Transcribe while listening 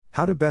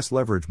How to best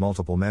leverage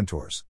multiple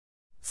mentors.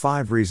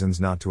 5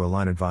 reasons not to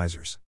align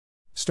advisors.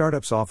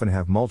 Startups often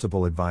have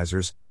multiple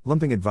advisors,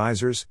 lumping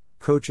advisors,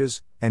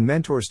 coaches, and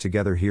mentors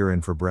together herein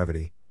for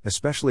brevity,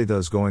 especially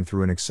those going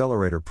through an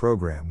accelerator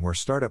program where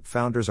startup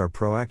founders are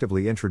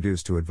proactively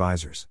introduced to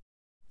advisors.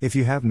 If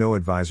you have no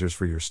advisors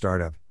for your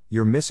startup,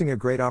 you're missing a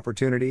great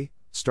opportunity.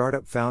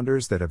 Startup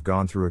founders that have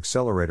gone through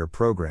accelerator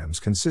programs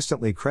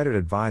consistently credit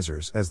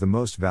advisors as the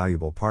most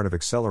valuable part of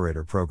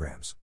accelerator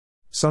programs.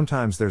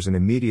 Sometimes there's an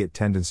immediate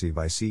tendency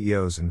by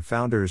CEOs and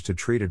founders to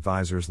treat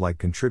advisors like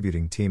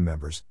contributing team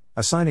members,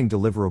 assigning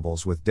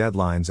deliverables with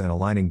deadlines and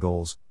aligning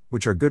goals,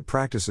 which are good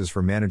practices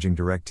for managing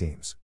direct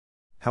teams.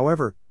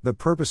 However, the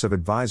purpose of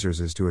advisors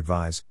is to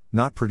advise,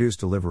 not produce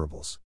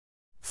deliverables.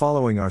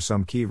 Following are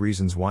some key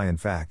reasons why, in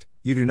fact,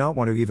 you do not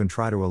want to even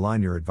try to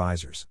align your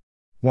advisors.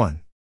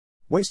 1.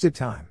 Wasted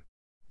time.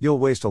 You'll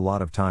waste a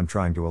lot of time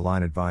trying to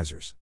align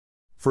advisors.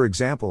 For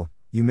example,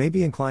 you may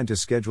be inclined to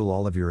schedule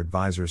all of your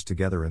advisors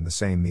together in the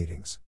same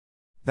meetings.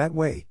 That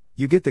way,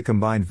 you get the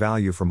combined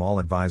value from all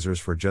advisors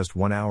for just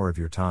 1 hour of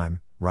your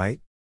time, right?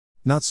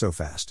 Not so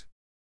fast.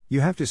 You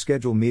have to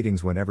schedule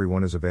meetings when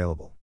everyone is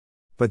available.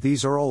 But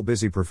these are all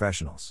busy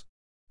professionals.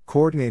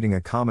 Coordinating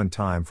a common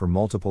time for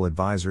multiple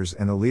advisors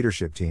and a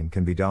leadership team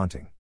can be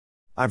daunting.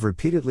 I've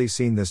repeatedly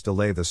seen this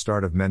delay the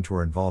start of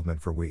mentor involvement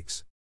for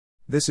weeks.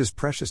 This is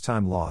precious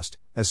time lost,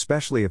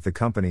 especially if the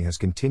company has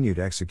continued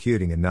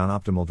executing in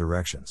non-optimal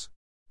directions.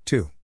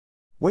 2.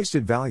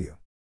 Wasted value.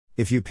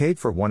 If you paid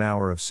for 1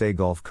 hour of, say,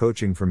 golf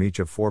coaching from each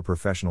of 4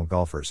 professional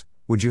golfers,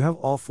 would you have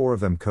all 4 of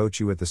them coach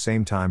you at the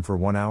same time for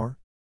 1 hour?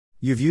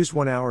 You've used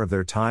 1 hour of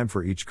their time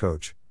for each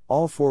coach,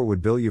 all 4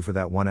 would bill you for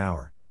that 1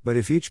 hour, but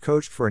if each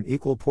coached for an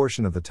equal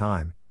portion of the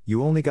time,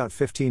 you only got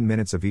 15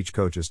 minutes of each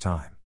coach's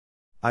time.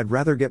 I'd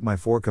rather get my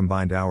 4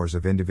 combined hours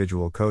of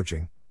individual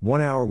coaching,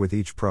 1 hour with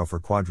each pro for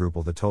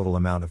quadruple the total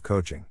amount of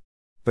coaching.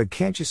 But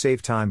can't you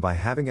save time by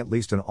having at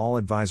least an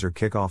all-advisor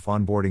kickoff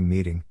onboarding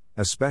meeting,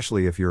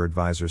 especially if your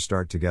advisors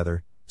start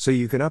together, so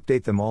you can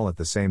update them all at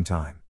the same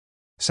time?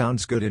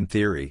 Sounds good in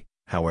theory,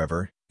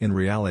 however, in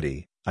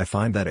reality, I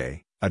find that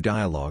a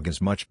dialogue is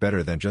much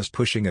better than just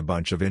pushing a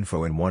bunch of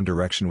info in one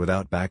direction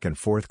without back and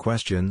forth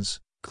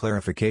questions,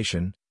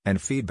 clarification, and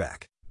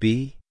feedback.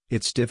 B.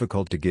 It's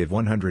difficult to give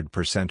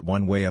 100%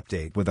 one-way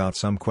update without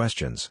some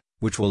questions,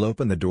 which will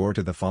open the door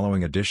to the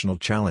following additional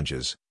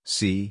challenges.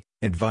 C.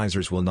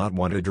 Advisors will not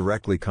want to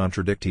directly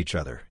contradict each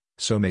other,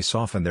 so may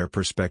soften their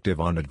perspective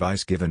on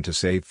advice given to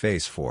save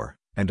face for,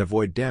 and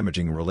avoid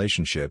damaging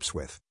relationships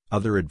with,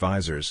 other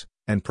advisors,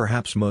 and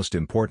perhaps most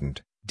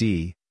important,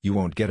 D. You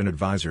won't get an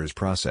advisor's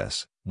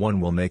process. One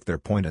will make their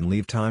point and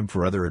leave time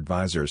for other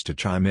advisors to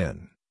chime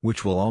in,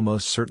 which will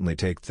almost certainly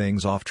take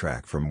things off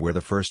track from where the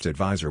first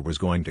advisor was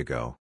going to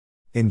go.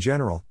 In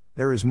general,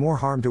 there is more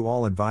harm to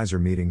all advisor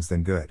meetings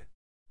than good.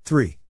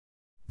 3.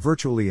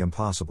 Virtually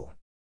impossible.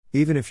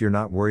 Even if you're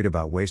not worried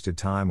about wasted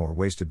time or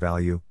wasted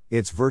value,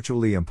 it's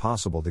virtually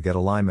impossible to get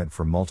alignment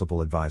from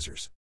multiple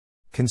advisors.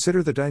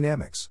 Consider the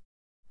dynamics.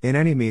 In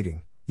any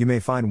meeting, you may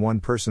find one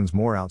person's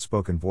more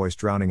outspoken voice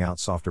drowning out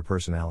softer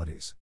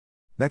personalities.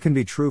 That can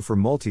be true for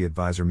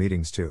multi-advisor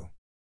meetings too.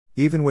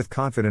 Even with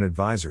confident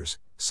advisors,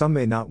 some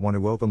may not want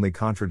to openly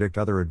contradict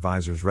other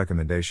advisors'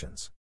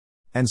 recommendations.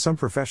 And some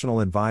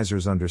professional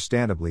advisors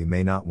understandably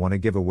may not want to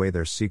give away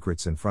their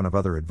secrets in front of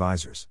other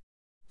advisors.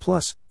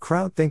 Plus,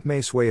 crowdthink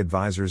may sway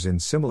advisors in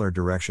similar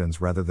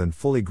directions rather than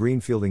fully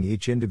greenfielding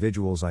each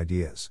individual's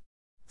ideas.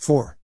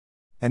 4.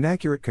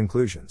 Inaccurate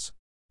conclusions.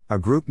 A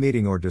group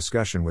meeting or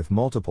discussion with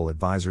multiple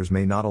advisors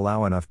may not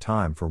allow enough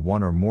time for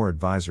one or more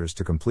advisors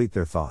to complete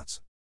their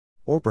thoughts.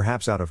 Or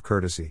perhaps out of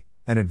courtesy,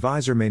 an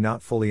advisor may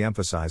not fully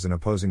emphasize an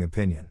opposing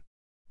opinion.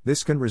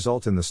 This can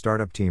result in the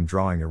startup team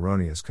drawing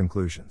erroneous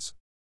conclusions.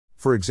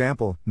 For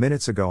example,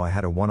 minutes ago I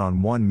had a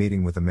one-on-one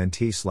meeting with a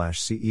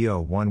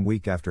mentee/CEO 1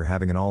 week after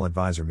having an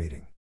all-advisor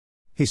meeting.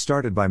 He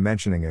started by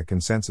mentioning a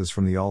consensus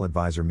from the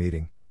all-advisor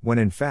meeting, when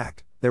in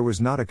fact, there was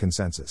not a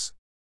consensus.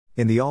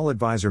 In the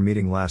all-advisor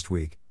meeting last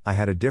week, I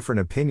had a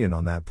different opinion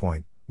on that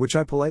point, which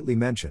I politely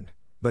mentioned,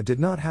 but did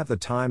not have the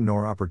time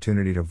nor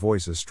opportunity to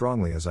voice as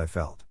strongly as I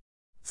felt.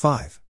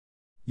 5.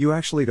 You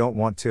actually don't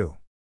want to.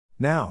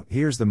 Now,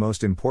 here's the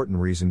most important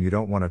reason you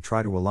don't want to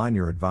try to align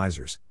your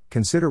advisors.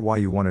 Consider why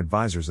you want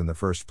advisors in the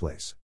first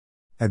place.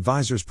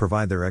 Advisors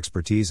provide their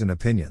expertise and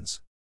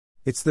opinions.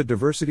 It's the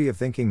diversity of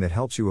thinking that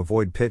helps you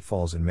avoid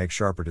pitfalls and make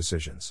sharper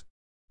decisions.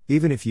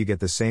 Even if you get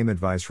the same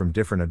advice from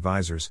different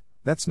advisors,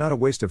 that's not a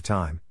waste of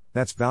time,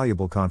 that's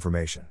valuable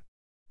confirmation.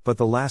 But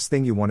the last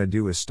thing you want to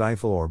do is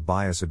stifle or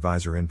bias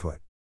advisor input.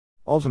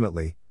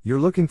 Ultimately, you're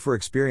looking for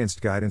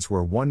experienced guidance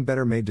where one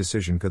better-made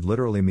decision could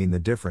literally mean the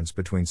difference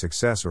between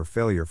success or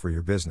failure for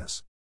your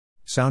business.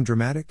 Sound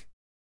dramatic?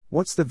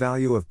 What's the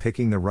value of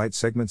picking the right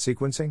segment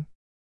sequencing?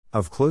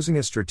 Of closing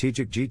a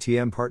strategic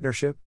GTM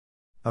partnership?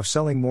 Of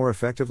selling more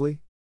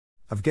effectively?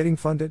 Of getting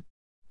funded?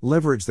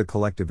 Leverage the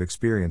collective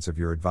experience of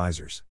your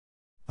advisors.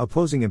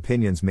 Opposing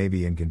opinions may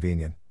be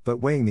inconvenient, but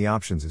weighing the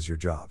options is your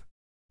job.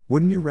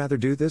 Wouldn't you rather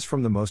do this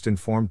from the most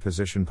informed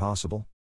position possible?